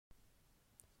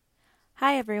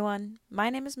Hi, everyone.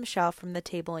 My name is Michelle from the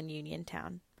table in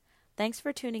Uniontown. Thanks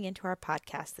for tuning into our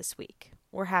podcast this week.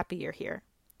 We're happy you're here.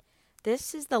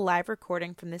 This is the live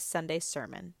recording from this Sunday's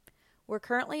sermon. We're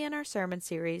currently in our sermon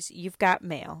series, You've Got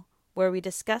Mail, where we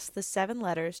discuss the 7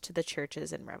 letters to the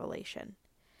churches in Revelation.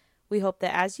 We hope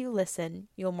that as you listen,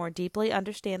 you'll more deeply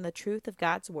understand the truth of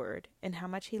God's Word and how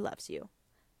much He loves you.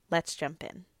 Let's jump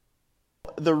in.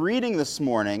 The reading this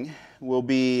morning will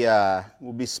be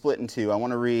split in two. I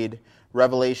want to read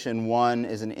Revelation 1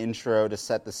 as an intro to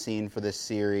set the scene for this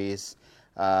series,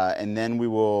 and then we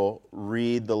will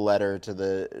read the letter to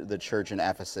the church in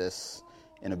Ephesus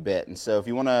in a bit. And so if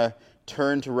you want to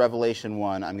turn to Revelation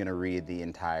 1, I'm going to read the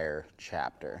entire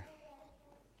chapter.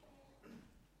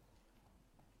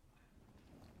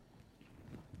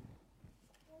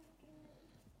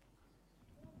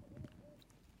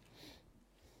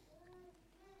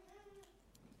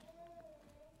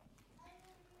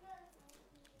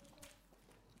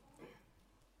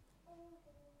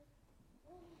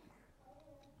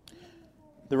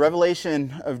 The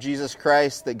revelation of Jesus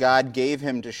Christ that God gave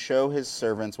him to show his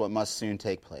servants what must soon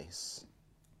take place.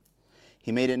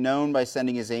 He made it known by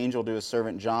sending his angel to his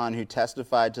servant John, who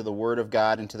testified to the word of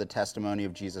God and to the testimony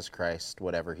of Jesus Christ,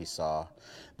 whatever he saw.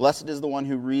 Blessed is the one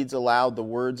who reads aloud the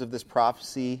words of this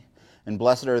prophecy, and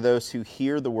blessed are those who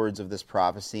hear the words of this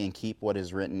prophecy and keep what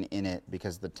is written in it,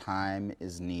 because the time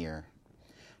is near.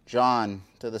 John,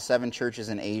 to the 7 churches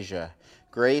in Asia,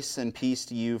 grace and peace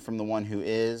to you from the one who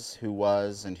is, who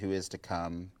was, and who is to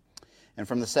come, and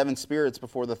from the 7 spirits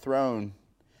before the throne,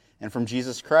 and from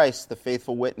Jesus Christ, the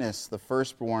faithful witness, the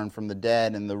firstborn from the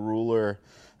dead, and the ruler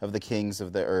of the kings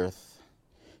of the earth.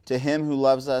 To him who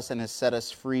loves us and has set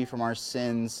us free from our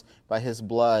sins by his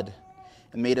blood,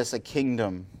 and made us a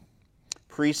kingdom,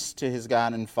 priests to his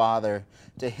God and Father,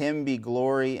 to him be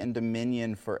glory and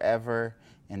dominion forever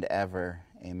and ever.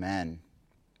 Amen.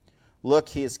 Look,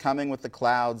 he is coming with the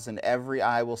clouds, and every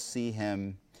eye will see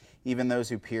him, even those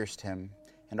who pierced him,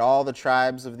 and all the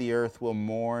tribes of the earth will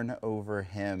mourn over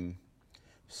him.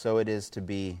 So it is to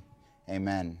be.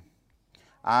 Amen.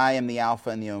 I am the Alpha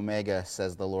and the Omega,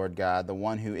 says the Lord God, the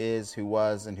one who is, who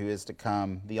was, and who is to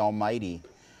come, the Almighty.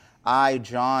 I,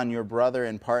 John, your brother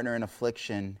and partner in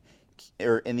affliction,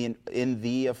 in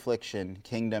the affliction,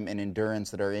 kingdom, and endurance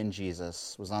that are in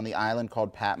Jesus, was on the island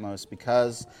called Patmos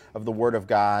because of the word of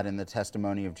God and the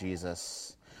testimony of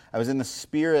Jesus. I was in the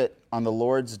Spirit on the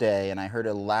Lord's day, and I heard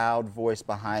a loud voice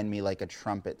behind me like a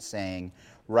trumpet saying,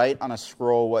 "Write on a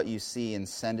scroll what you see and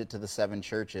send it to the 7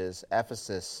 churches,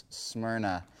 Ephesus,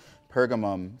 Smyrna,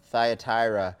 Pergamum,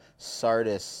 Thyatira,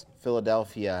 Sardis,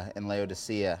 Philadelphia, and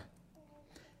Laodicea."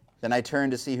 Then I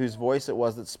turned to see whose voice it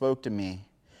was that spoke to me.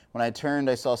 When I turned,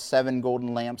 I saw 7 golden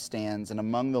lampstands, and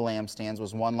among the lampstands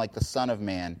was one like the Son of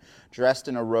Man, dressed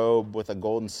in a robe with a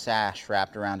golden sash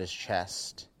wrapped around his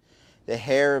chest. The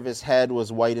hair of his head was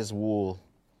white as wool,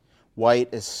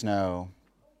 white as snow,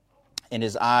 and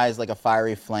his eyes like a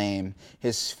fiery flame.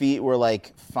 His feet were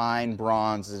like fine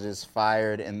bronze that is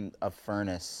fired in a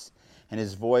furnace, and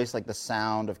his voice like the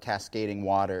sound of cascading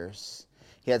waters.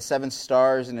 He had 7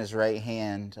 stars in his right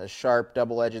hand. A sharp,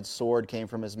 double-edged sword came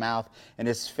from his mouth, and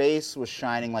his face was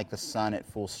shining like the sun at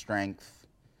full strength.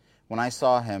 When I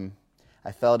saw him,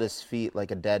 I fell at his feet like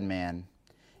a dead man.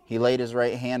 He laid his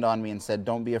right hand on me and said,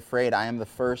 "Don't be afraid. I am the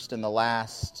first and the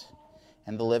last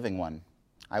and the living one.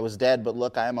 I was dead, but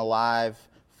look, I am alive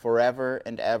forever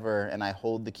and ever, and I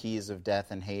hold the keys of death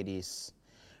and Hades.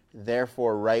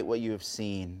 Therefore, write what you have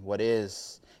seen, what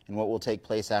is, and what will take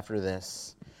place after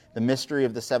this. The mystery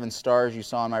of the 7 stars you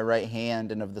saw in my right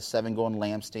hand and of the 7 golden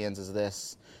lampstands is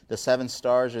this. The 7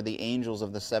 stars are the angels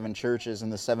of the 7 churches,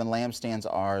 and the 7 lampstands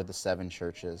are the 7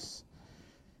 churches."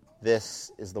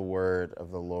 This is the word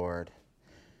of the Lord.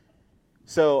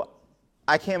 So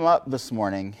I came up this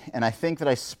morning, and I think that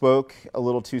I spoke a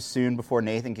little too soon before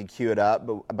Nathan could cue it up,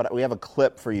 but we have a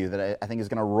clip for you that I think is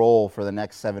going to roll for the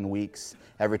next 7 weeks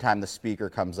every time the speaker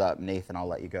comes up. Nathan, I'll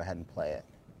let you go ahead and play it.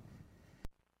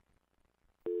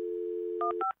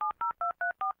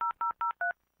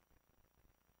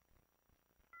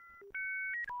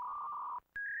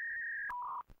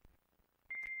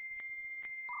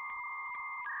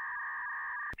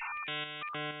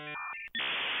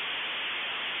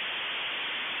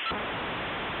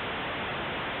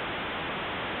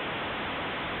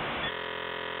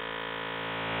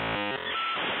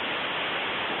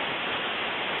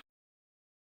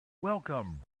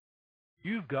 Welcome.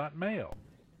 You've got mail.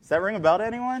 Does that ring a bell to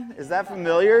anyone? Is that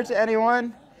familiar to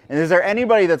anyone? And is there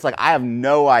anybody that's like, I have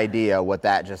no idea what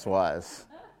that just was?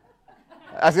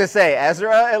 I was going to say,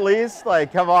 Ezra, at least?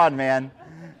 Like, come on, man.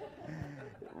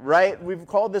 right? We've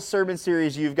called this sermon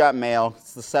series You've Got Mail.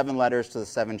 It's the 7 letters to the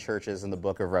 7 churches in the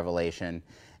book of Revelation.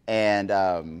 And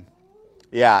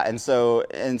and so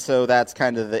that's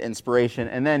kind of the inspiration.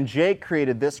 And then Jake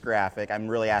created this graphic. I'm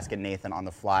really asking Nathan on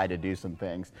the fly to do some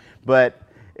things. But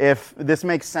if this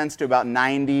makes sense to about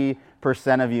 90%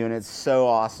 of you, and it's so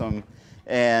awesome,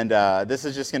 and this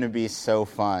is just going to be so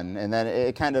fun. And then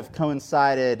it kind of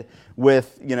coincided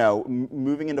with,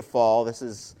 moving into fall. This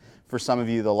is, for some of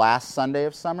you, the last Sunday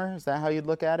of summer. Is that how you'd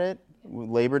look at it?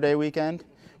 Labor Day weekend?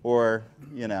 Or,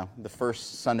 the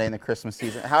first Sunday in the Christmas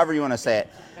season? However you want to say it.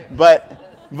 But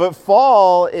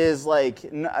fall is like,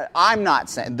 I'm not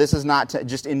saying, this is not,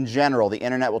 just in general, the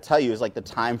internet will tell you, is like the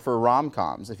time for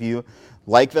rom-coms. If you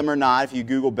like them or not, if you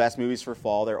Google best movies for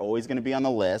fall, they're always going to be on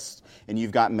the list. And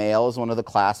You've Got Mail is one of the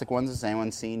classic ones. Has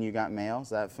anyone seen You Got Mail? Is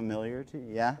that familiar to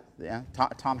you? Yeah.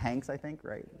 Tom Hanks, I think,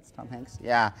 right? It's Tom Hanks.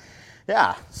 Yeah.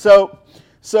 So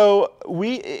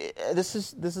this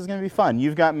is going to be fun.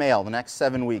 You've Got Mail. The next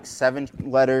 7 weeks, 7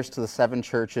 letters to the 7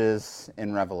 churches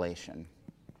in Revelation.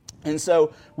 And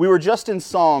so we were just in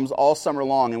Psalms all summer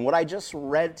long, and what I just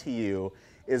read to you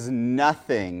is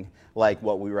nothing like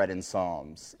what we read in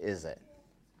Psalms, is it?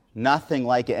 Nothing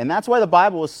like it. And that's why the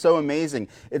Bible is so amazing.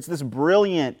 It's this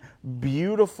brilliant,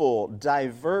 beautiful,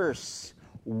 diverse,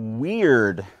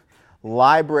 weird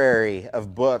library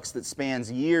of books that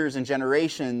spans years and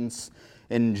generations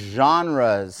and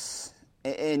genres,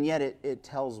 and yet it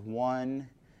tells one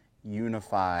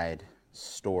unified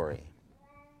story.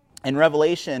 And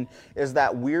Revelation is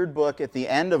that weird book at the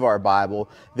end of our Bible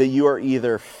that you are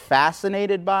either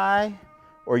fascinated by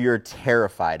or you're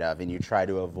terrified of, and you try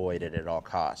to avoid it at all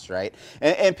costs, right?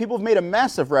 And people have made a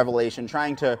mess of Revelation,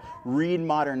 trying to read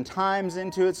modern times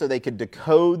into it so they could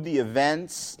decode the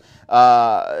events,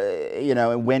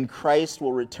 and when Christ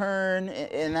will return,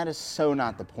 and that is so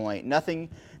not the point. Nothing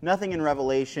in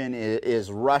Revelation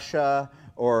is Russia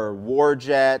or war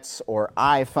jets or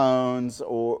iPhones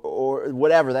or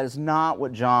whatever. That is not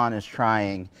what John is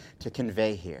trying to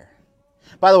convey here.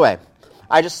 By the way,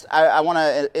 I want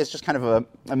to, it's just kind of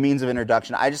a means of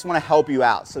introduction. I just want to help you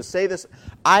out. So say this.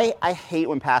 I hate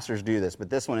when pastors do this, but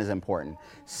this one is important.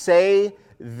 Say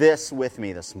this with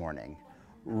me this morning.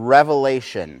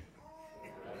 Revelation.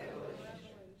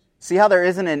 See how there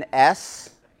isn't an S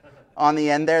on the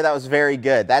end there? That was very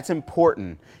good. That's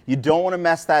important. You don't want to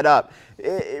mess that up.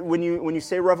 When you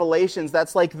say Revelations,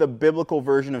 that's like the biblical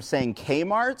version of saying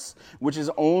Kmart's, which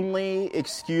is only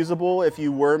excusable if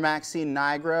you were Maxine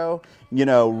Nigro,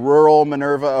 rural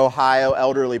Minerva, Ohio,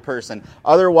 elderly person.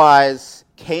 Otherwise,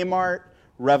 Kmart,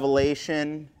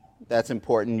 Revelation, that's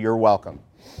important. You're welcome.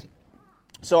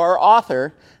 So our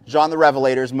author, John the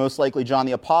Revelator, is most likely John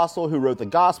the Apostle, who wrote the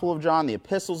Gospel of John, the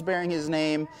epistles bearing his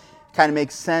name. Kind of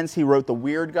makes sense. He wrote the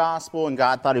weird gospel, and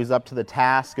God thought he was up to the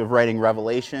task of writing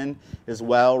Revelation as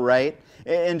well, right?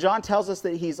 And John tells us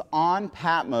that he's on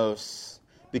Patmos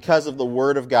because of the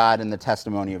word of God and the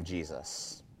testimony of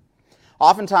Jesus.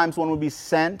 Oftentimes, one would be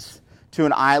sent to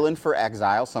an island for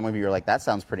exile. Some of you are like, that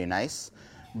sounds pretty nice.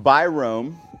 By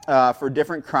Rome for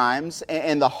different crimes,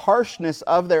 and the harshness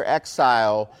of their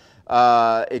exile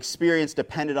experience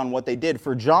depended on what they did.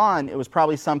 For John, it was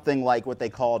probably something like what they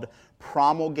called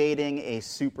promulgating a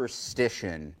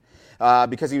superstition,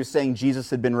 because he was saying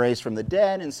Jesus had been raised from the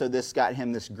dead, and so this got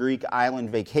him this Greek island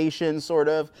vacation, sort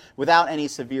of, without any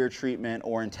severe treatment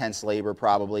or intense labor,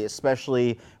 probably,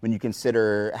 especially when you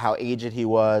consider how aged he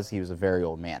was. He was a very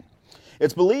old man.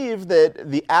 It's believed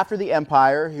that after the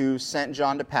empire who sent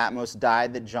John to Patmos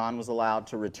died, that John was allowed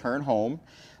to return home,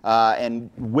 and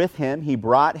with him he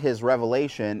brought his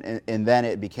revelation, and then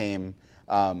it became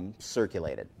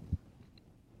circulated.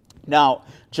 Now,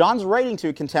 John's writing to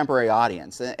a contemporary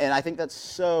audience, and I think that's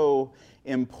so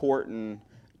important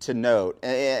to note.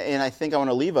 And I think I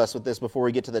want to leave us with this before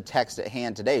we get to the text at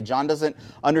hand today. John doesn't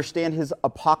understand his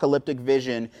apocalyptic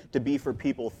vision to be for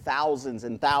people thousands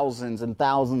and thousands and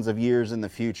thousands of years in the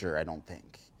future, I don't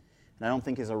think. And I don't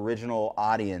think his original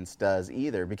audience does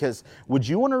either, because would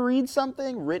you want to read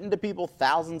something written to people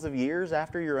thousands of years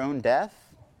after your own death?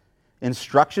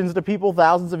 Instructions to people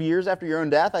thousands of years after your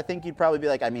own death? I think you'd probably be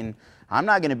like, I'm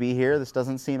not going to be here. This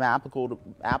doesn't seem applicable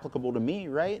to me,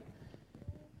 right?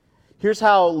 Here's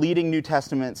how leading New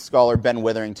Testament scholar Ben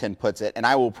Witherington puts it, and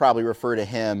I will probably refer to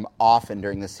him often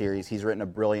during this series. He's written a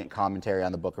brilliant commentary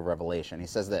on the book of Revelation. He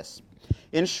says this: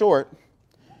 in short,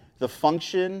 the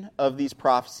function of these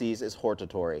prophecies is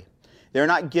hortatory. They are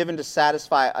not given to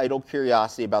satisfy idle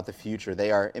curiosity about the future.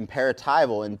 They are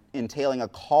imperatival, entailing a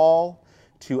call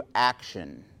to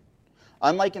action,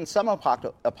 Unlike in some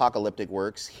apocalyptic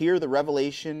works, here the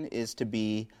revelation is to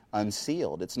be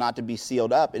unsealed. It's not to be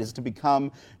sealed up. It is to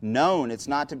become known. It's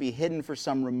not to be hidden for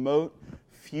some remote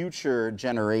future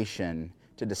generation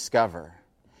to discover.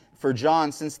 For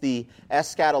John, since the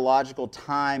eschatological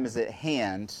time is at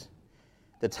hand,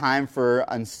 the time for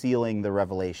unsealing the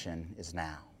revelation is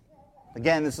now.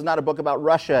 Again, this is not a book about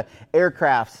Russia,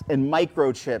 aircrafts, and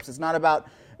microchips.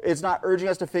 It's not urging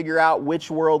us to figure out which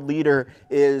world leader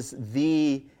is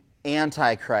the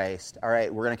Antichrist. All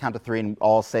right, we're going to count to 3 and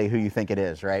all say who you think it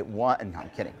is, right? One. No, I'm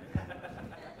kidding.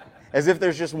 As if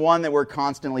there's just one that we're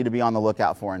constantly to be on the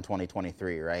lookout for in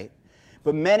 2023, right?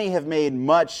 But many have made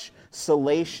much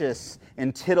salacious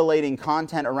and titillating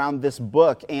content around this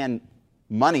book, and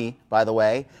money, by the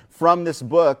way, from this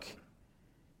book,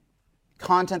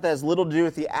 content that has little to do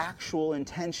with the actual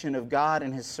intention of God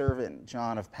and his servant,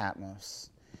 John of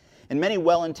Patmos. And many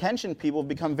well-intentioned people have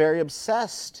become very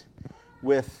obsessed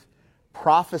with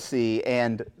prophecy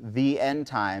and the end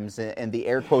times, and the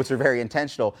air quotes are very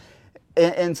intentional,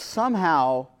 and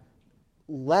somehow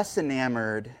less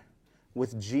enamored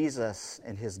with Jesus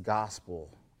and his gospel,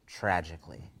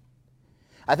 tragically.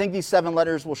 I think these 7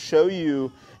 letters will show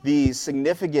you the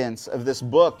significance of this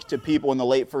book to people in the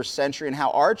late first century and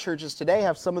how our churches today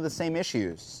have some of the same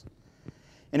issues.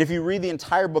 And if you read the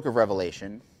entire book of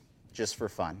Revelation, just for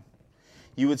fun,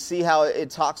 you would see how it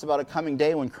talks about a coming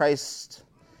day when Christ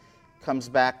comes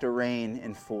back to reign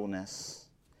in fullness.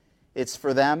 It's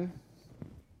for them.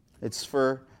 It's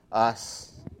for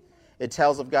us. It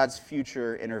tells of God's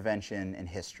future intervention in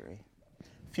history.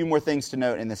 A few more things to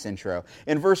note in this intro.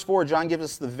 In verse 4, John gives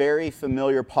us the very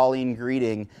familiar Pauline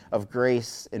greeting of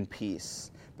grace and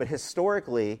peace. But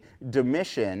historically,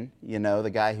 Domitian,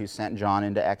 the guy who sent John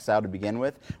into exile to begin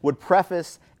with, would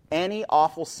preface any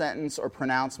awful sentence or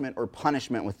pronouncement or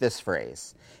punishment with this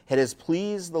phrase: "It has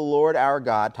pleased the Lord our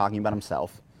God," talking about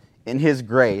himself, "in his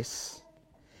grace."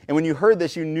 And when you heard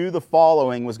this, you knew the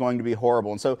following was going to be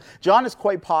horrible. And so John is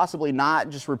quite possibly not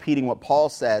just repeating what Paul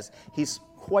says. He's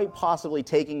quite possibly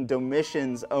taking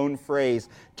Domitian's own phrase,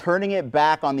 turning it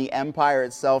back on the empire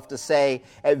itself to say,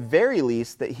 at very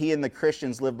least, that he and the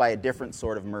Christians live by a different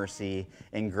sort of mercy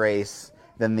and grace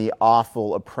than the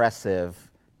awful, oppressive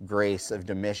grace of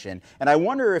Domitian. And I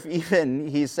wonder if even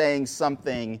he's saying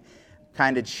something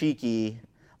kind of cheeky,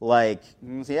 like,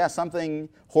 yeah, something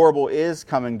horrible is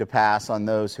coming to pass on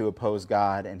those who oppose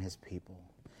God and his people.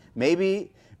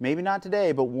 Maybe not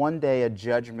today, but one day a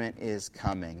judgment is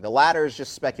coming. The latter is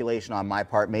just speculation on my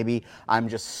part. Maybe I'm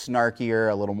just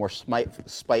snarkier, a little more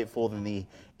spiteful than the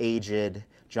aged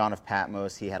John of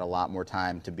Patmos. He had a lot more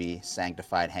time to be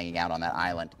sanctified hanging out on that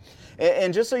island.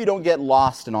 And just so you don't get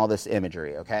lost in all this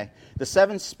imagery, okay? The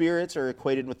 7 spirits are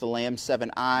equated with the Lamb's 7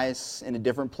 eyes, in a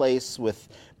different place with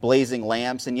blazing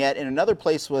lamps, and yet in another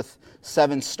place with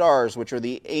 7 stars, which are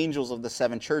the angels of the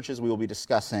 7 churches we will be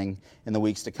discussing in the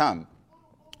weeks to come.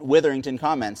 Witherington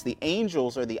comments, "The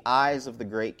angels are the eyes of the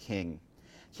great king,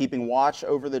 keeping watch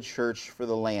over the church for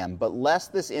the Lamb. But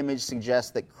lest this image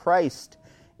suggests that Christ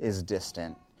is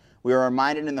distant, we are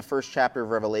reminded in the first chapter of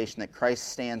Revelation that Christ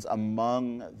stands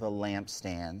among the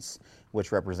lampstands,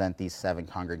 which represent these 7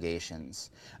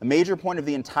 congregations. A major point of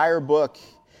the entire book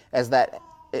is that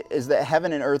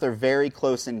heaven and earth are very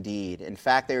close indeed. In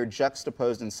fact, they are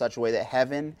juxtaposed in such a way that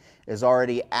heaven is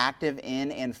already active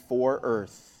in and for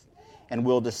earth, and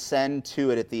will descend to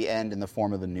it at the end in the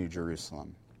form of the New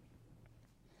Jerusalem."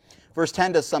 Verse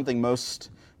 10 does something most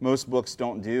books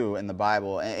don't do in the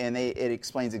Bible, and it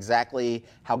explains exactly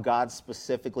how God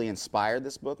specifically inspired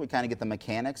this book. We kind of get the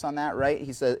mechanics on that, right?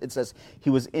 It says he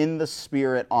was in the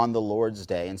Spirit on the Lord's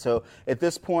Day. And so at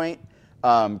this point,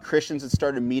 Christians had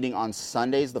started meeting on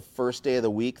Sundays, the first day of the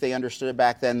week. They understood it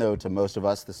back then, though to most of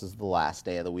us, this is the last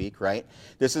day of the week, right?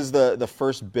 This is the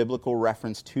first biblical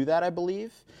reference to that, I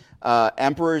believe.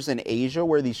 Emperors in Asia,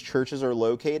 where these churches are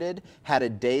located, had a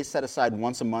day set aside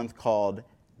once a month called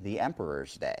the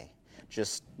Emperor's Day,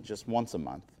 just once a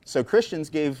month. So Christians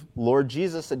gave Lord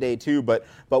Jesus a day too, but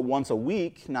once a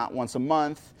week, not once a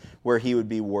month, where he would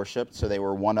be worshipped. So they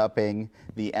were one-upping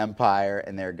the empire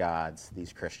and their gods,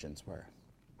 these Christians were.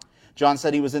 John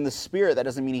said he was in the Spirit. That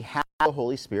doesn't mean he had the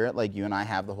Holy Spirit, like you and I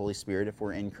have the Holy Spirit if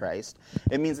we're in Christ.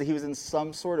 It means that he was in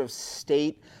some sort of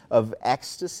state of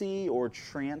ecstasy or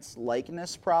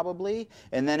trance-likeness, probably.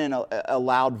 And then in a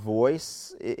loud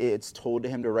voice, it's told to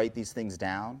him to write these things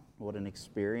down. What an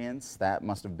experience that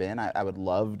must have been. I would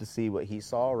love to see what he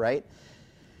saw, right?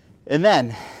 And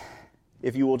then,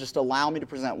 if you will just allow me to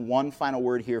present one final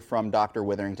word here from Dr.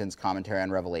 Witherington's commentary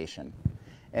on Revelation.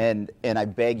 And I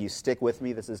beg you, stick with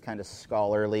me. This is kind of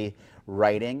scholarly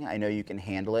writing. I know you can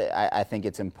handle it. I think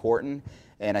it's important,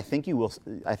 and I think you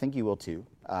will too.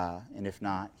 And if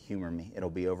not, humor me. It'll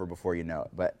be over before you know it.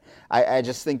 But I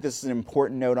just think this is an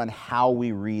important note on how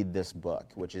we read this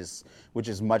book, which is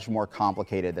much more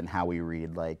complicated than how we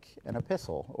read like an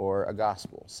epistle or a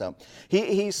gospel. So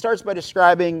he starts by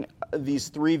describing these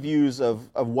three views of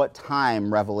what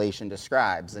time Revelation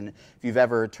describes. And if you've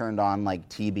ever turned on like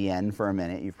TBN for a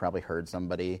minute, you've probably heard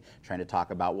somebody trying to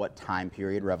talk about what time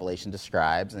period Revelation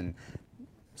describes. And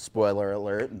spoiler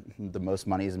alert, the most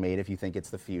money is made if you think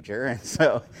it's the future, and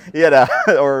so,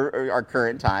 or our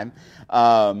current time.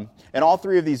 And all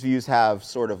three of these views have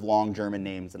sort of long German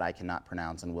names that I cannot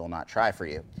pronounce and will not try for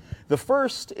you. The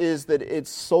first is that it's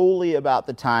solely about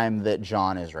the time that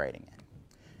John is writing in.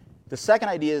 The second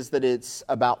idea is that it's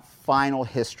about final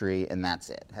history, and that's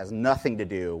it. It has nothing to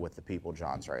do with the people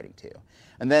John's writing to.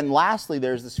 And then lastly,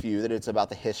 there's this view that it's about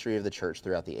the history of the church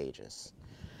throughout the ages.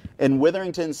 And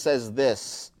Witherington says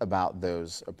this about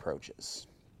those approaches.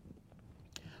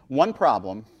 One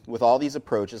problem with all these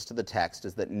approaches to the text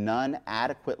is that none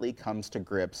adequately comes to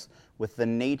grips with the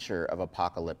nature of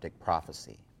apocalyptic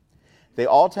prophecy. They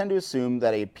all tend to assume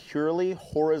that a purely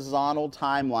horizontal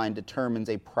timeline determines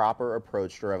a proper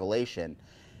approach to Revelation.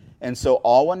 And so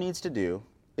all one needs to do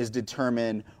is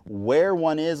determine where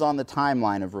one is on the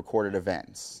timeline of recorded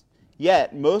events.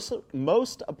 Yet,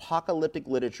 most apocalyptic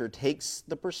literature takes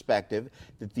the perspective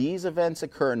that these events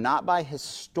occur not by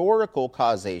historical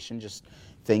causation, just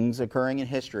things occurring in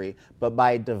history, but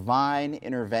by divine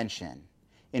intervention.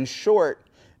 In short,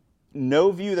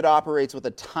 no view that operates with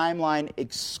a timeline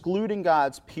excluding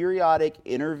God's periodic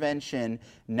intervention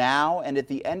now and at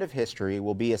the end of history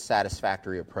will be a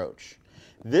satisfactory approach.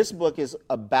 This book is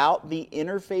about the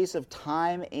interface of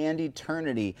time and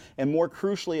eternity, and more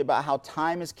crucially, about how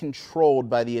time is controlled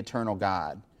by the eternal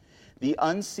God. The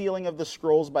unsealing of the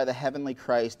scrolls by the heavenly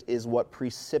Christ is what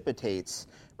precipitates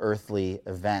earthly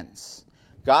events.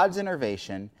 God's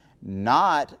intervention,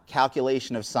 not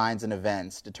calculation of signs and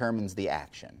events, determines the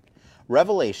action.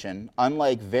 Revelation,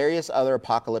 unlike various other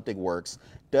apocalyptic works,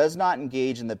 does not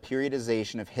engage in the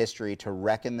periodization of history to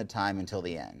reckon the time until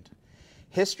the end.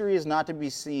 History is not to be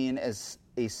seen as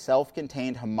a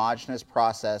self-contained homogeneous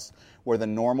process where the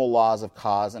normal laws of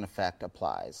cause and effect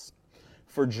applies.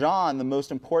 For John, the most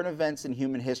important events in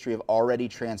human history have already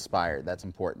transpired. That's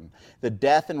important. The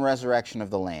death and resurrection of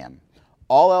the Lamb.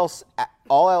 All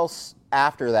else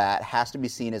after that has to be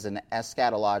seen as an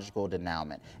eschatological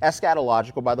denouement.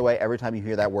 Eschatological, by the way, every time you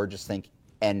hear that word, just think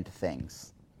end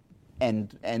things.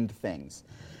 End things.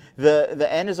 The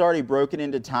end is already broken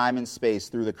into time and space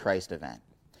through the Christ event.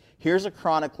 Here's a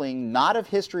chronicling not of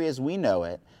history as we know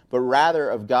it, but rather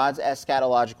of God's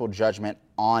eschatological judgment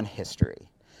on history.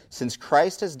 Since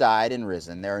Christ has died and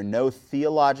risen, there are no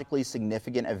theologically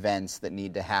significant events that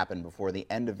need to happen before the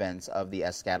end events of the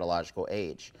eschatological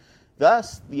age.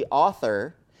 Thus, the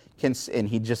author can, and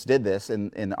he just did this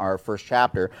in our first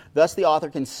chapter, thus the author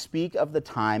can speak of the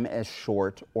time as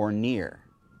short or near.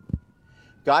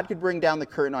 God could bring down the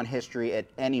curtain on history at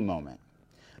any moment.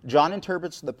 John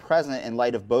interprets the present in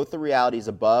light of both the realities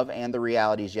above and the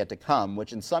realities yet to come,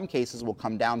 which in some cases will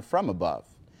come down from above.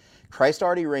 Christ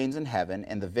already reigns in heaven,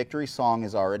 and the victory song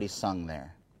is already sung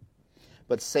there.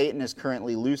 But Satan is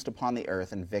currently loosed upon the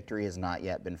earth, and victory has not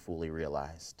yet been fully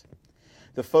realized.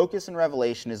 The focus in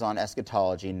Revelation is on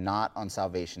eschatology, not on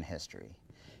salvation history.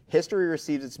 History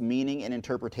receives its meaning and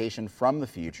interpretation from the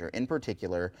future, in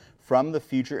particular, from the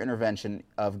future intervention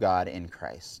of God in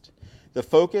Christ. The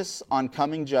focus on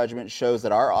coming judgment shows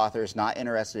that our author is not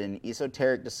interested in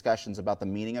esoteric discussions about the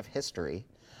meaning of history.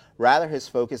 Rather, his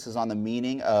focus is on the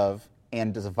meaning of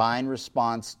and divine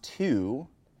response to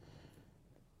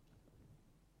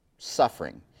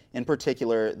suffering, in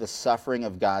particular, the suffering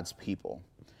of God's people.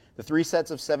 The three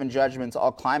sets of 7 judgments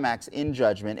all climax in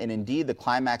judgment, and indeed the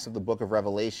climax of the book of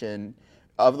Revelation,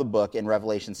 of the book in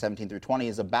Revelation 17 through 20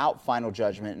 is about final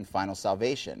judgment and final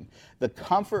salvation. The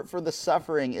comfort for the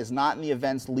suffering is not in the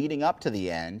events leading up to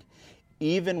the end,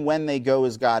 even when they go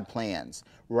as God plans.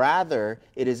 Rather,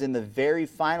 it is in the very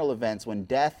final events when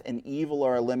death and evil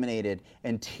are eliminated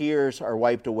and tears are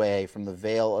wiped away from the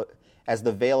veil, as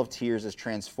the veil of tears is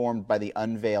transformed by the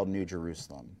unveiled New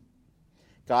Jerusalem.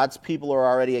 God's people are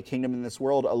already a kingdom in this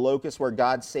world, a locus where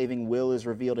God's saving will is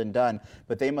revealed and done,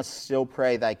 but they must still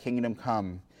pray, "Thy kingdom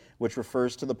come," which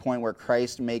refers to the point where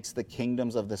Christ makes the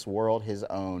kingdoms of this world his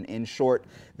own. In short,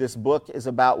 this book is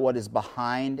about what is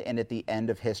behind and at the end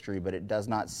of history, but it does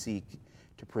not seek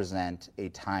to present a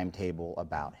timetable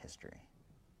about history.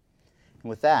 And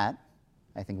with that,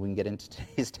 I think we can get into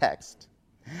today's text.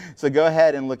 So go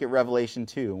ahead and look at Revelation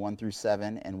 2, 1 through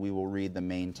 7, and we will read the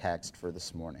main text for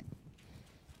this morning.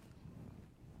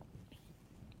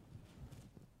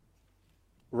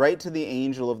 Write to the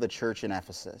angel of the church in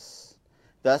Ephesus.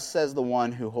 Thus says the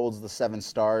one who holds the 7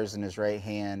 stars in his right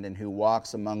hand and who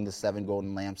walks among the 7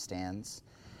 golden lampstands.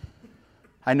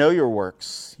 I know your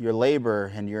works, your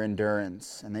labor, and your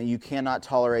endurance, and that you cannot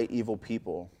tolerate evil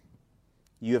people.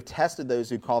 You have tested those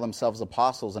who call themselves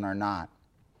apostles and are not.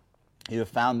 You have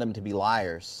found them to be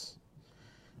liars.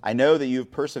 I know that you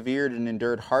have persevered and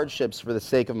endured hardships for the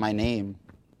sake of my name,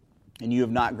 and you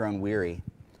have not grown weary.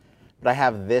 But I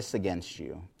have this against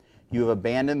you. You have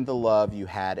abandoned the love you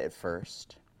had at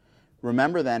first.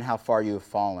 Remember then how far you have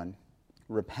fallen.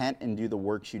 Repent and do the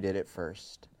works you did at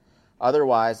first.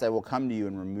 Otherwise, I will come to you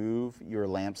and remove your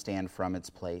lampstand from its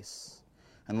place,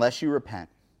 unless you repent.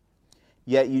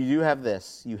 Yet you do have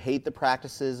this. You hate the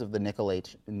practices of the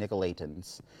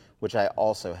Nicolaitans, which I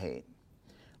also hate.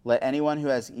 Let anyone who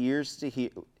has ears to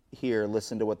hear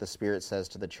listen to what the Spirit says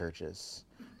to the churches.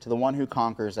 To the one who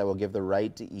conquers, I will give the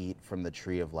right to eat from the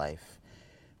tree of life,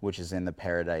 which is in the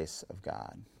paradise of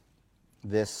God.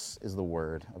 This is the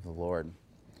word of the Lord.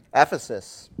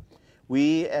 Ephesus.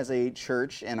 We as a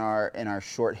church in our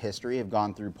short history have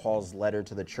gone through Paul's letter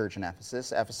to the church in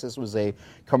Ephesus. Ephesus was a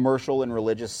commercial and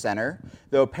religious center,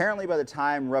 though apparently by the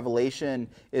time Revelation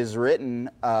is written,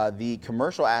 the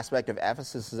commercial aspect of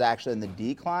Ephesus is actually in the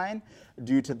decline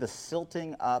due to the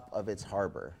silting up of its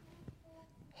harbor.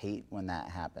 Hate when that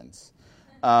happens.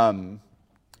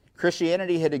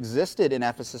 Christianity had existed in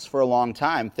Ephesus for a long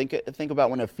time. Think about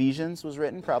when Ephesians was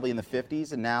written, probably in the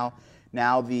 50s, and now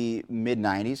the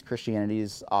mid-90s. Christianity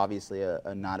is obviously is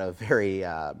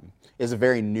a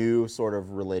very new sort of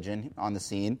religion on the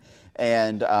scene,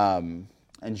 and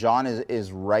John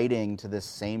is writing to this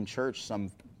same church some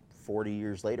 40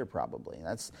 years later, probably.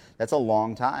 That's a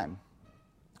long time.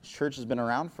 This church has been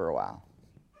around for a while,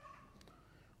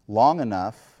 long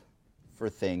enough for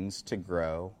things to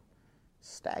grow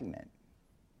stagnant.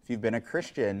 If you've been a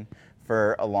Christian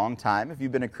for a long time,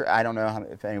 I don't know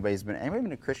if anybody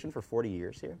been a Christian for 40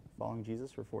 years here, following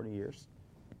Jesus for 40 years?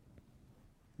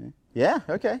 Yeah,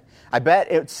 okay. I bet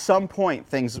at some point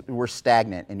things were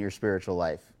stagnant in your spiritual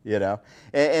life,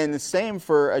 And the same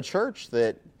for a church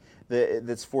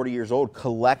that's 40 years old,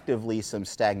 collectively some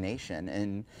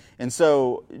stagnation. And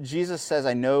so Jesus says,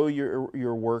 I know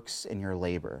your works and your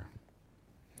labor.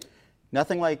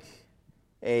 Nothing like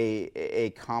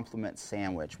a compliment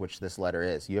sandwich, which this letter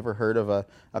is. You ever heard of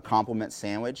a compliment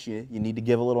sandwich? You need to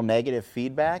give a little negative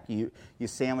feedback. You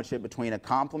sandwich it between a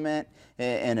compliment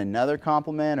and another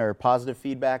compliment, or positive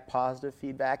feedback.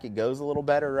 It goes a little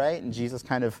better, right? And Jesus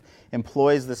kind of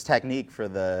employs this technique for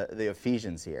the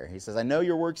Ephesians here. He says, I know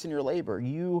your works and your labor.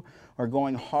 You are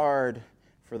going hard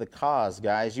for the cause,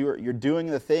 guys. You're doing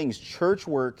the things. Church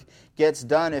work gets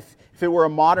done. If it were a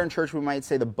modern church, we might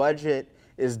say the budget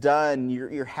is done.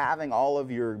 You're having all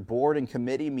of your board and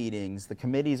committee meetings. The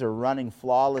committees are running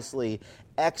flawlessly.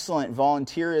 Excellent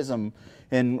volunteerism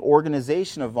and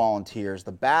organization of volunteers.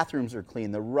 The bathrooms are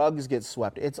clean. The rugs get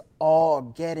swept. It's all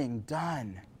getting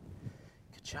done.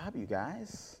 Good job, you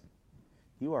guys.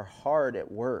 You are hard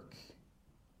at work.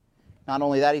 Not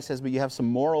only that, he says, but you have some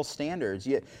moral standards.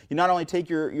 You not only take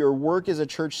your work as a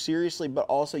church seriously, but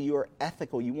also you are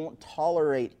ethical. You won't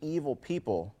tolerate evil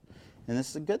people. And this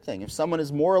is a good thing. If someone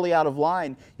is morally out of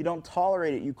line, you don't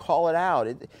tolerate it. You call it out.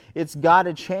 It's got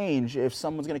to change if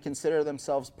someone's going to consider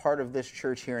themselves part of this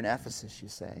church here in Ephesus, you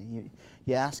say.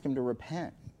 You ask them to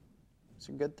repent. These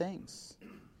are good things.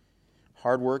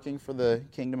 Hardworking for the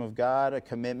kingdom of God, a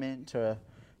commitment to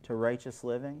righteous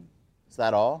living. Is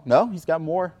that all? No, he's got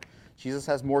more. Jesus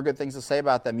has more good things to say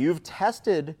about them. You've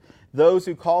tested those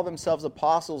who call themselves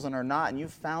apostles and are not, and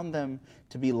you've found them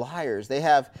to be liars. They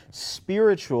have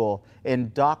spiritual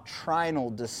and doctrinal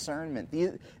discernment.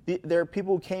 There are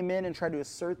people who came in and tried to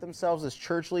assert themselves as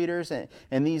church leaders,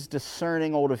 and these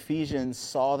discerning old Ephesians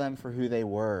saw them for who they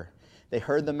were. They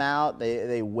heard them out,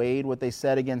 they weighed what they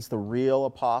said against the real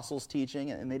apostles'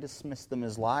 teaching, and they dismissed them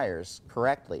as liars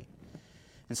correctly.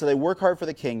 And so they work hard for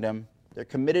the kingdom. They're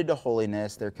committed to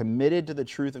holiness. They're committed to the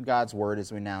truth of God's word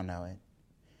as we now know it.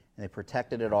 And they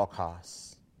protect it at all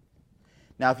costs.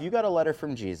 Now, if you got a letter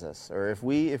from Jesus, or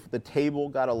if the table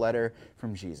got a letter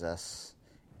from Jesus,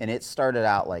 and it started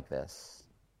out like this,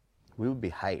 we would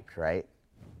be hyped, right?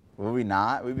 Would we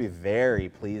not? We'd be very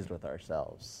pleased with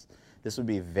ourselves. This would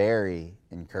be very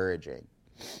encouraging.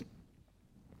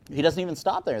 He doesn't even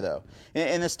stop there, though.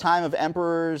 In this time of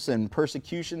emperors and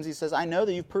persecutions, he says, I know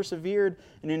that you've persevered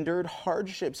and endured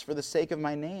hardships for the sake of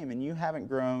my name, and you haven't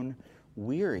grown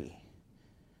weary.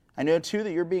 I know too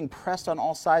that you're being pressed on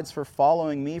all sides for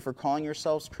following me, for calling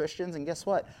yourselves Christians. And guess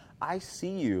what? I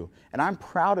see you, and I'm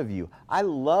proud of you. I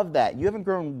love that. You haven't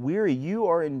grown weary. You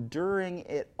are enduring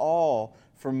it all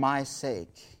for my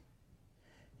sake.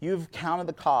 You've counted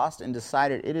the cost and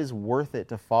decided it is worth it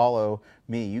to follow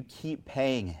me. You keep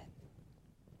paying it.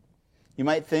 You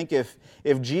might think if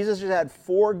Jesus just had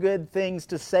 4 good things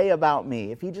to say about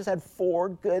me, if he just had 4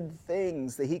 good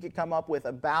things that he could come up with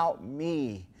about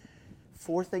me,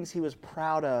 4 things he was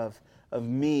proud of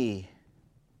me,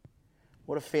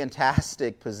 what a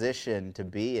fantastic position to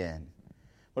be in.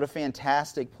 What a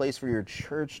fantastic place for your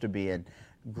church to be in.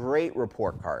 Great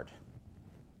report card.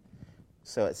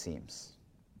 So it seems.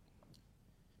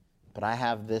 But I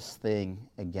have this thing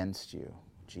against you,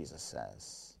 Jesus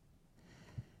says.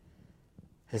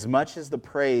 As much as the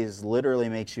praise literally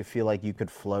makes you feel like you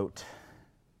could float,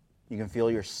 you can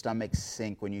feel your stomach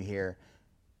sink when you hear,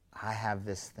 I have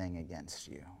this thing against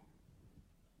you.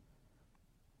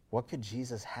 What could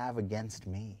Jesus have against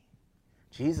me?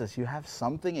 Jesus, you have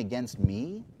something against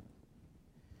me?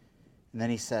 And then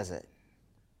he says it.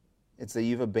 It's that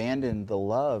you've abandoned the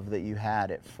love that you had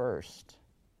at first.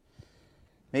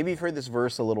 Maybe you've heard this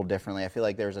verse a little differently. I feel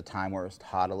like there was a time where it was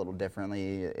taught a little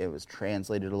differently. It was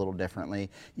translated a little differently.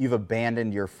 You've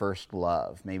abandoned your first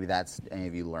love. Maybe that's, any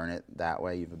of you learn it that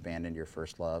way. You've abandoned your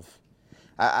first love.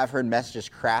 I've heard messages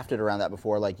crafted around that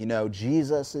before, like,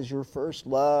 Jesus is your first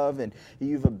love, and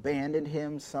you've abandoned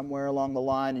him somewhere along the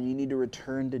line, and you need to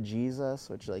return to Jesus,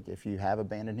 which, like, if you have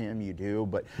abandoned him, you do,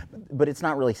 but it's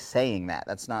not really saying that.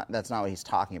 That's not what he's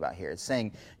talking about here. It's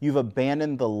saying you've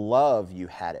abandoned the love you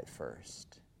had at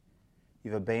first.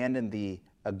 You've abandoned the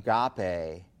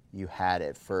agape you had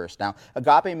at first. Now,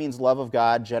 agape means love of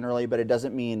God generally, but it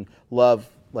doesn't mean love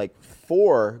like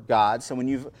for God. So when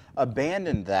you've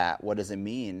abandoned that, what does it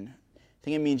mean? I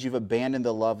think it means you've abandoned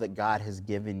the love that God has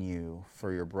given you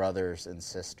for your brothers and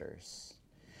sisters.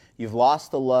 You've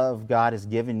lost the love God has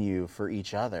given you for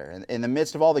each other. And in the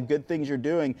midst of all the good things you're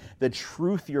doing, the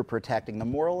truth you're protecting, the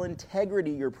moral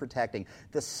integrity you're protecting,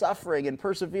 the suffering and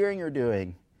persevering you're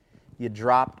doing, you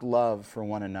dropped love for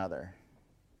one another.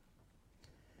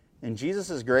 And Jesus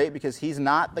is great because he's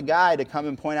not the guy to come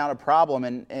and point out a problem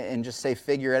and just say,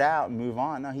 figure it out and move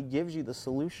on. No, he gives you the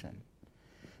solution.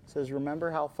 He says, remember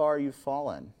how far you've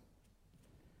fallen.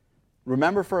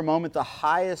 Remember for a moment the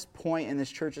highest point in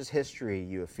this church's history,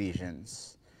 you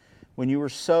Ephesians, when you were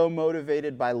so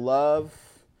motivated by love,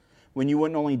 when you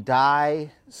wouldn't only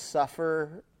die,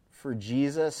 suffer for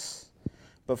Jesus,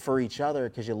 but for each other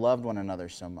because you loved one another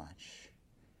so much.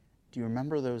 Do you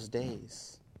remember those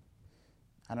days?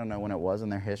 I don't know when it was in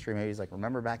their history. Maybe he's like,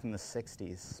 remember back in the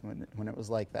 60s when it was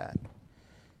like that.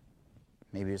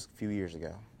 Maybe it was a few years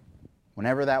ago.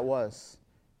 Whenever that was,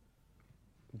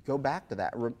 go back to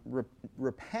that.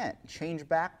 Repent. Change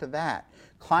back to that.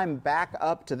 Climb back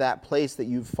up to that place that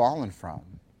you've fallen from.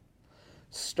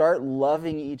 Start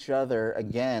loving each other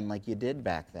again like you did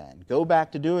back then. Go back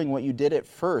to doing what you did at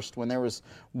first when there was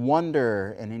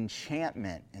wonder and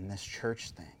enchantment in this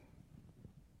church thing.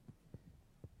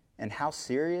 And how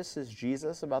serious is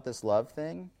Jesus about this love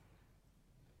thing?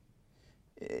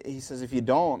 He says, if you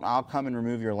don't, I'll come and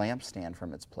remove your lampstand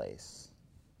from its place.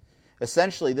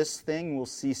 Essentially, this thing will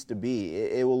cease to be.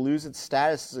 It will lose its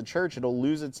status as a church. It'll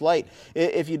lose its light.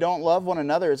 If you don't love one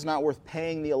another, it's not worth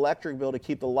paying the electric bill to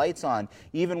keep the lights on,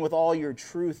 even with all your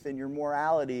truth and your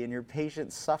morality and your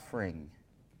patient suffering.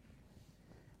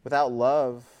 Without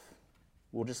love,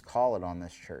 we'll just call it on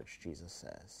this church, Jesus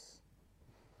says.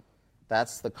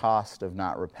 That's the cost of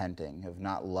not repenting, of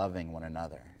not loving one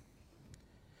another.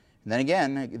 And then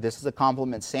again, this is a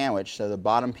compliment sandwich. So the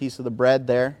bottom piece of the bread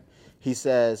there, he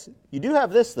says, you do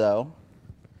have this though.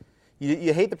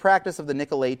 You hate the practice of the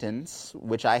Nicolaitans,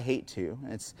 which I hate too.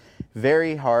 It's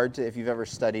very hard to, if you've ever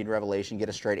studied Revelation, get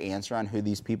a straight answer on who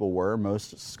these people were.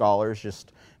 Most scholars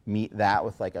just meet that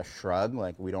with like a shrug,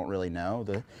 like we don't really know.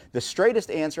 The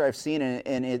straightest answer I've seen,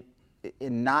 and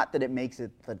not that it makes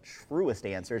it the truest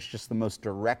answer, it's just the most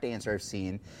direct answer I've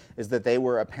seen, is that they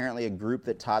were apparently a group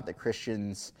that taught that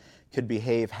Christians could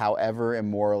behave however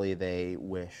immorally they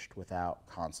wished without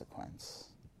consequence.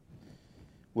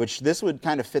 Which this would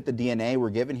kind of fit the DNA we're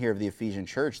given here of the Ephesian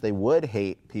church. They would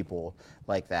hate people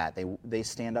like that. They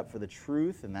stand up for the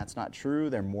truth, and that's not true.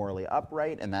 They're morally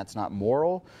upright, and that's not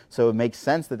moral. So it makes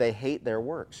sense that they hate their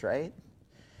works, right?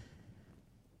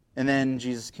 And then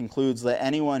Jesus concludes, let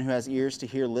anyone who has ears to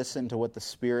hear listen to what the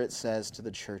Spirit says to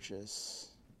the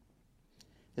churches.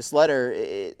 This letter,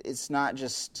 it's not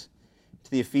just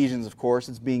to the Ephesians, of course.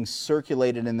 It's being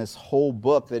circulated in this whole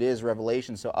book that is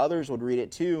Revelation, so others would read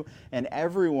it too, and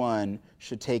everyone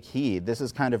should take heed. This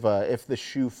is kind of a if the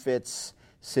shoe fits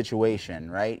situation,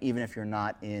 right? Even if you're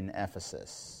not in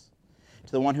Ephesus.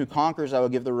 To the one who conquers, I will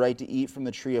give the right to eat from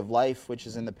the tree of life, which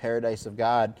is in the paradise of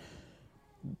God.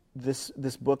 This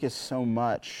book is so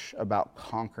much about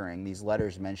conquering. These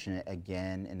letters mention it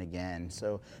again and again.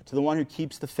 So to the one who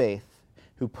keeps the faith,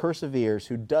 who perseveres,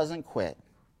 who doesn't quit,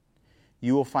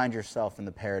 you will find yourself in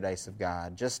the paradise of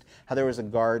God. Just how there was a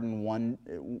garden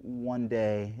one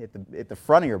day at the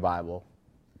front of your Bible,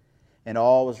 and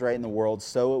all was right in the world,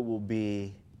 so it will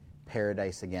be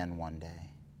paradise again one day.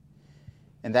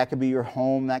 And that could be your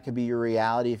home, that could be your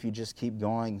reality if you just keep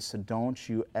going, so don't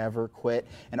you ever quit.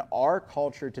 And our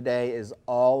culture today is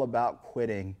all about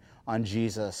quitting on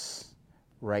Jesus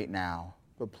right now.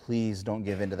 But please don't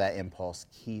give in to that impulse.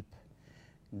 Keep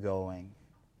going.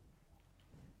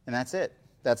 And that's it.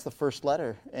 That's the first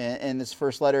letter. And this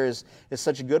first letter is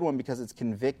such a good one because it's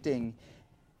convicting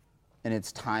and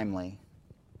it's timely.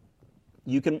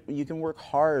 You can work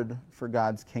hard for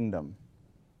God's kingdom.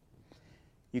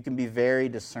 You can be very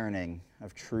discerning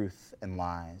of truth and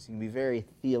lies. You can be very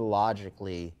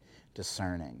theologically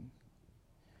discerning.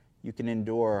 You can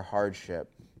endure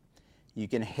hardship. You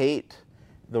can hate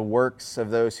the works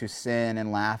of those who sin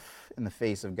and laugh in the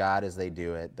face of God as they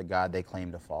do it, the God they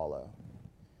claim to follow.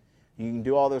 You can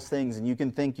do all those things and you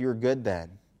can think you're good then.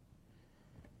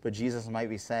 But Jesus might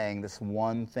be saying, this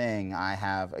one thing I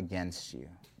have against you.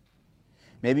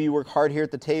 Maybe you work hard here at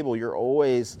the table. You're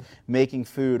always making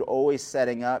food, always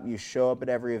setting up. You show up at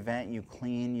every event. You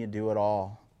clean. You do it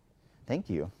all. Thank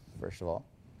you, first of all.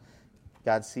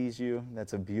 God sees you.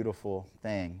 That's a beautiful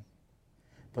thing.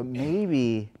 But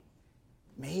maybe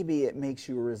it makes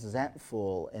you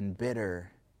resentful and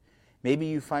bitter. Maybe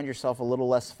you find yourself a little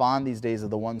less fond these days of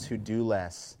the ones who do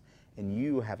less, and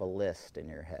you have a list in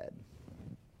your head.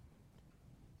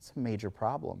 It's a major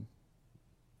problem.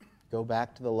 Go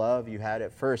back to the love you had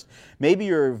at first. Maybe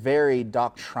you're very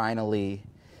doctrinally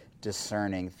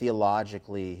discerning,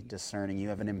 theologically discerning. You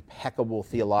have an impeccable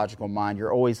theological mind.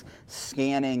 You're always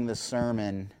scanning the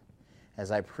sermon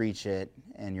as I preach it,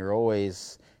 and you're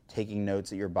always taking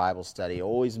notes at your Bible study,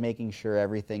 always making sure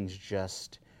everything's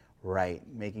just right,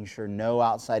 making sure no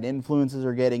outside influences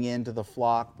are getting into the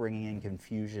flock, bringing in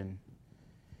confusion.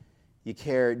 You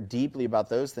care deeply about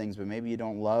those things, but maybe you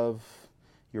don't love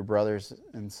your brothers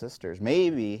and sisters,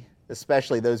 maybe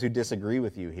especially those who disagree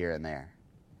with you here and there,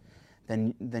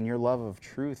 then your love of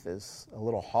truth is a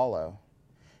little hollow.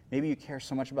 Maybe you care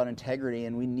so much about integrity,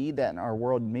 and we need that in our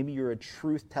world. Maybe you're a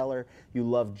truth teller, you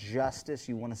love justice,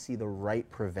 you want to see the right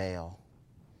prevail.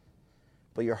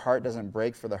 But your heart doesn't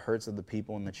break for the hurts of the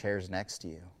people in the chairs next to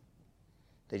you.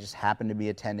 They just happen to be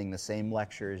attending the same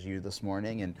lecture as you this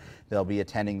morning, and they'll be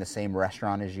attending the same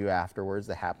restaurant as you afterwards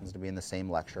that happens to be in the same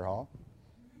lecture hall.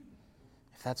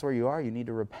 If that's where you are, you need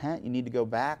to repent. You need to go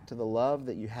back to the love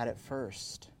that you had at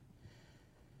first.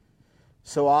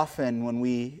 So often when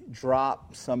we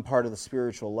drop some part of the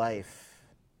spiritual life,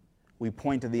 we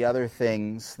point to the other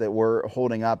things that we're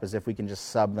holding up as if we can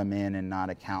just sub them in and not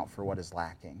account for what is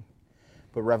lacking.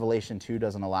 But Revelation 2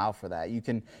 doesn't allow for that. You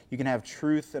can have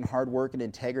truth and hard work and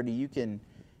integrity. You can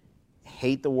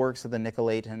hate the works of the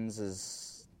Nicolaitans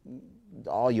as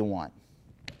all you want.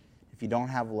 If you don't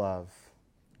have love,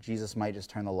 Jesus might just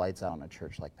turn the lights out on a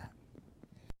church like that.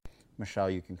 Michelle,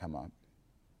 you can come up.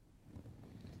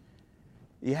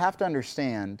 You have to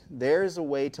understand, there is a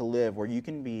way to live where you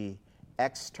can be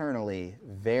externally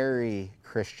very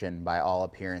Christian by all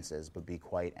appearances, but be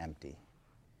quite empty.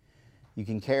 You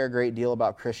can care a great deal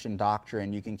about Christian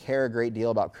doctrine. You can care a great deal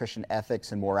about Christian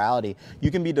ethics and morality. You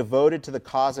can be devoted to the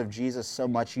cause of Jesus so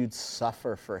much you'd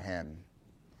suffer for him.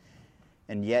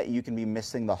 And yet you can be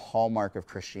missing the hallmark of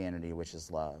Christianity, which is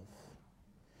love.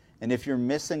 And if you're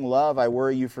missing love, I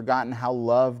worry you've forgotten how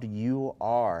loved you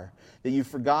are. That you've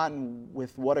forgotten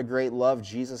with what a great love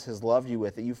Jesus has loved you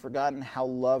with. That you've forgotten how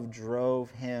love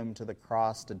drove him to the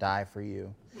cross to die for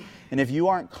you. And if you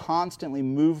aren't constantly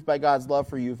moved by God's love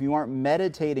for you, if you aren't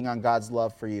meditating on God's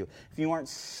love for you, if you aren't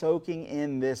soaking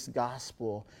in this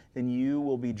gospel, then you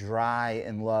will be dry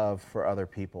in love for other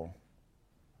people.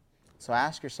 So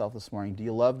ask yourself this morning, do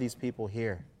you love these people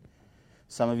here?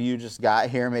 Some of you just got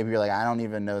here, maybe you're like, I don't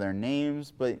even know their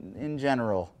names, but in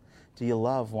general, do you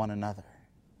love one another?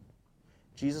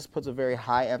 Jesus puts a very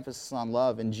high emphasis on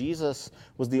love, and Jesus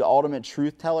was the ultimate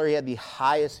truth teller. He had the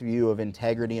highest view of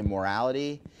integrity and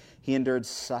morality. He endured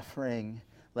suffering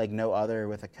like no other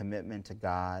with a commitment to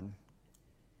God.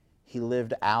 He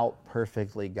lived out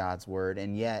perfectly God's word,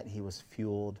 and yet he was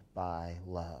fueled by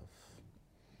love.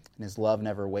 and his love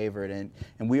never wavered,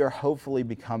 and we are hopefully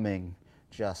becoming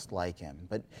just like him.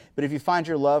 But if you find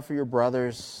your love for your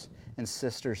brothers and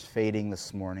sisters fading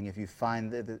this morning, if you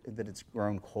find that it's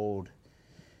grown cold,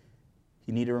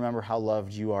 you need to remember how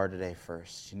loved you are today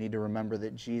first. You need to remember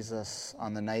that Jesus,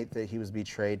 on the night that he was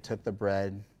betrayed, took the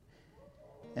bread,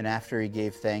 and after he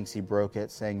gave thanks, he broke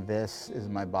it, saying, "This is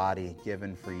my body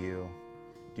given for you.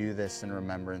 Do this in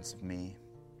remembrance of me."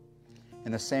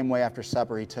 In the same way, after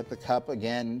supper, he took the cup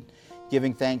again,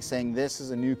 giving thanks, saying, "This is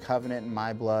a new covenant in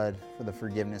my blood for the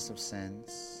forgiveness of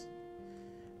sins."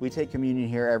 We take communion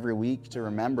here every week to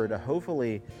remember, to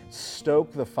hopefully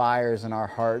stoke the fires in our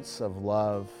hearts of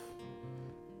love,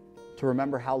 to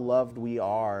remember how loved we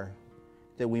are,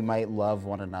 that we might love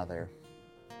one another.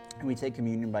 And we take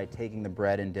communion by taking the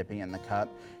bread and dipping it in the cup.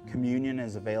 Communion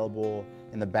is available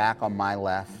in the back on my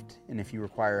left, and if you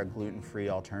require a gluten-free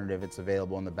alternative, it's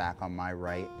available in the back on my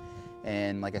right.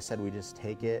 And like I said, we just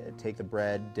take the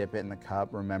bread, dip it in the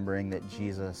cup, remembering that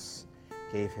Jesus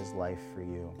gave his life for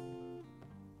you.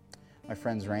 My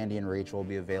friends Randy and Rachel will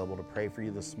be available to pray for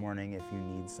you this morning if you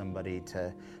need somebody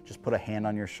to just put a hand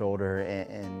on your shoulder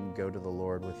and go to the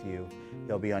Lord with you.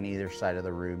 They'll be on either side of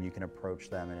the room. You can approach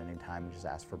them at any time and just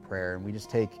ask for prayer. And we just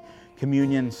take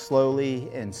communion slowly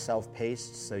and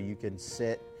self-paced, so you can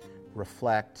sit,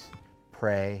 reflect,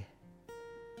 pray,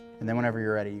 and then whenever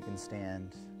you're ready, you can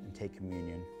stand and take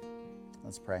communion.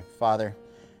 Let's pray. Father,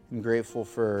 I'm grateful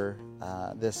for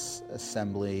this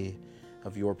assembly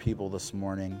of your people this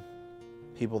morning.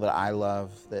 People that I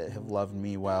love, that have loved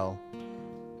me well.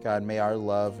 God, may our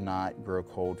love not grow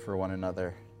cold for one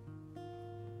another.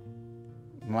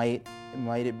 Might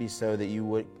it be so that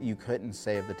you couldn't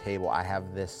say of the table, "I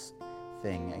have this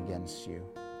thing against you."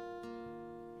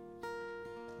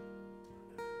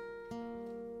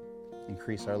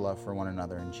 Increase our love for one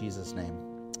another. In Jesus'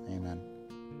 name, amen.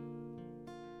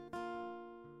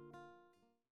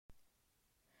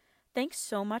 Thanks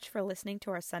so much for listening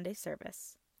to our Sunday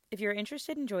service. If you're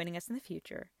interested in joining us in the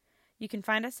future, you can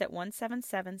find us at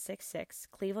 17766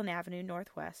 Cleveland Avenue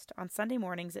Northwest on Sunday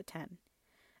mornings at 10.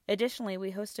 Additionally,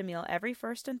 we host a meal every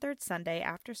first and third Sunday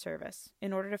after service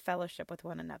in order to fellowship with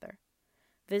one another.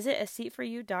 Visit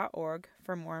aseatforyou.org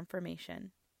for more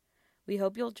information. We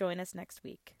hope you'll join us next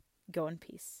week. Go in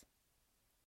peace.